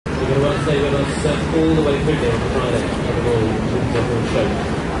will stay with us all the way through here on Friday at the Royal Windsor Show.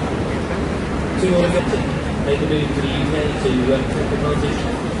 2 more events make a move to the UK to take advantage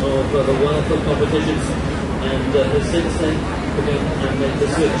of the World Cup competitions, and has since then begun and made the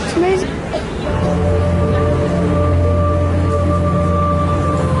switch. It's amazing.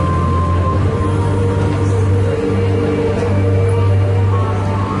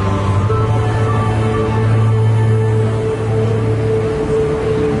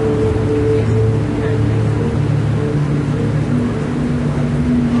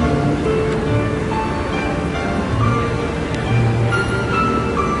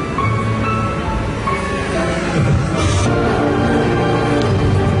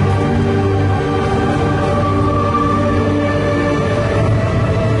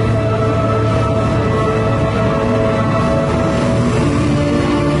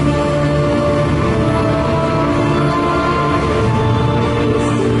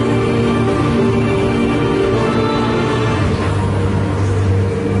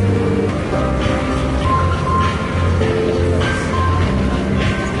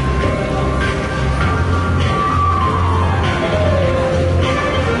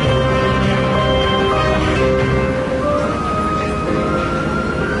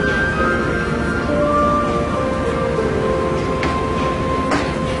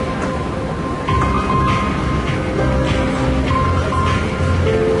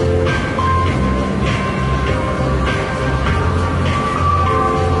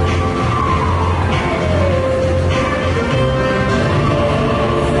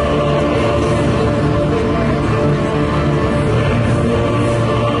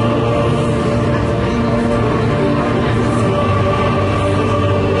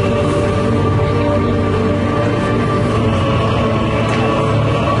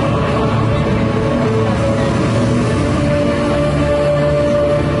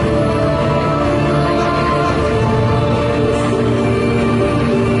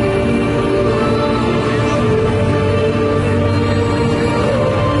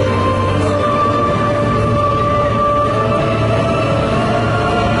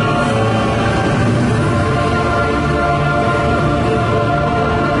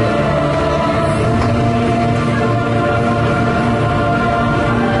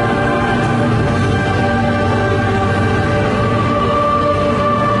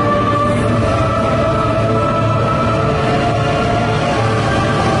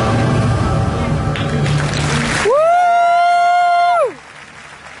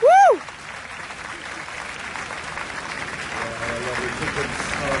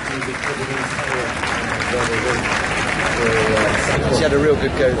 She had a real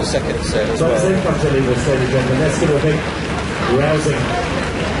good go in the second set as well. Let's give a big rousing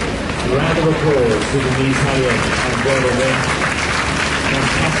round of applause to the Italian and Wervelwind.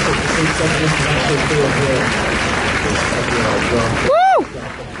 Fantastic to see such an international field here. Woo!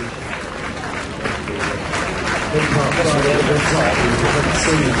 Big part by the other side. We haven't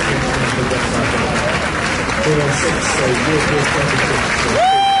seen international guests like that. 4 on 6, so European Championships.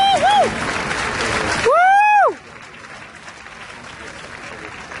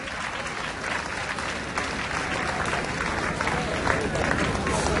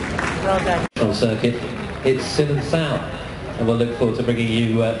 On circuit, it's Sin and South, and we'll look forward to bringing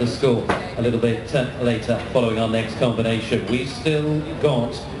you the score a little bit later following our next combination. We've still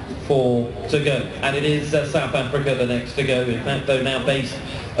got 4 to go, and it is South Africa the next to go. In fact, though, now based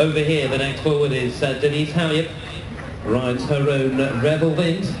over here, the next forward is Denise Halliard, rides her own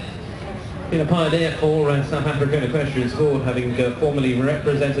Wervelwind. Been a pioneer for South Africa in equestrian sport, having formerly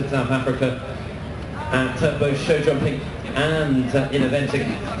represented South Africa at both show jumping and in eventing,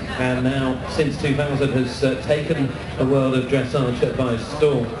 and now since 2000 has taken the world of dressage by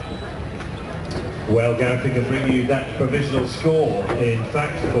storm. Well, Gareth, we can bring you that provisional score, in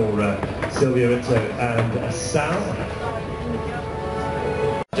fact, for Sylvia Ito and Sal.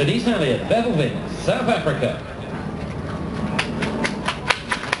 Denise Halliard, Wervelwind, South Africa.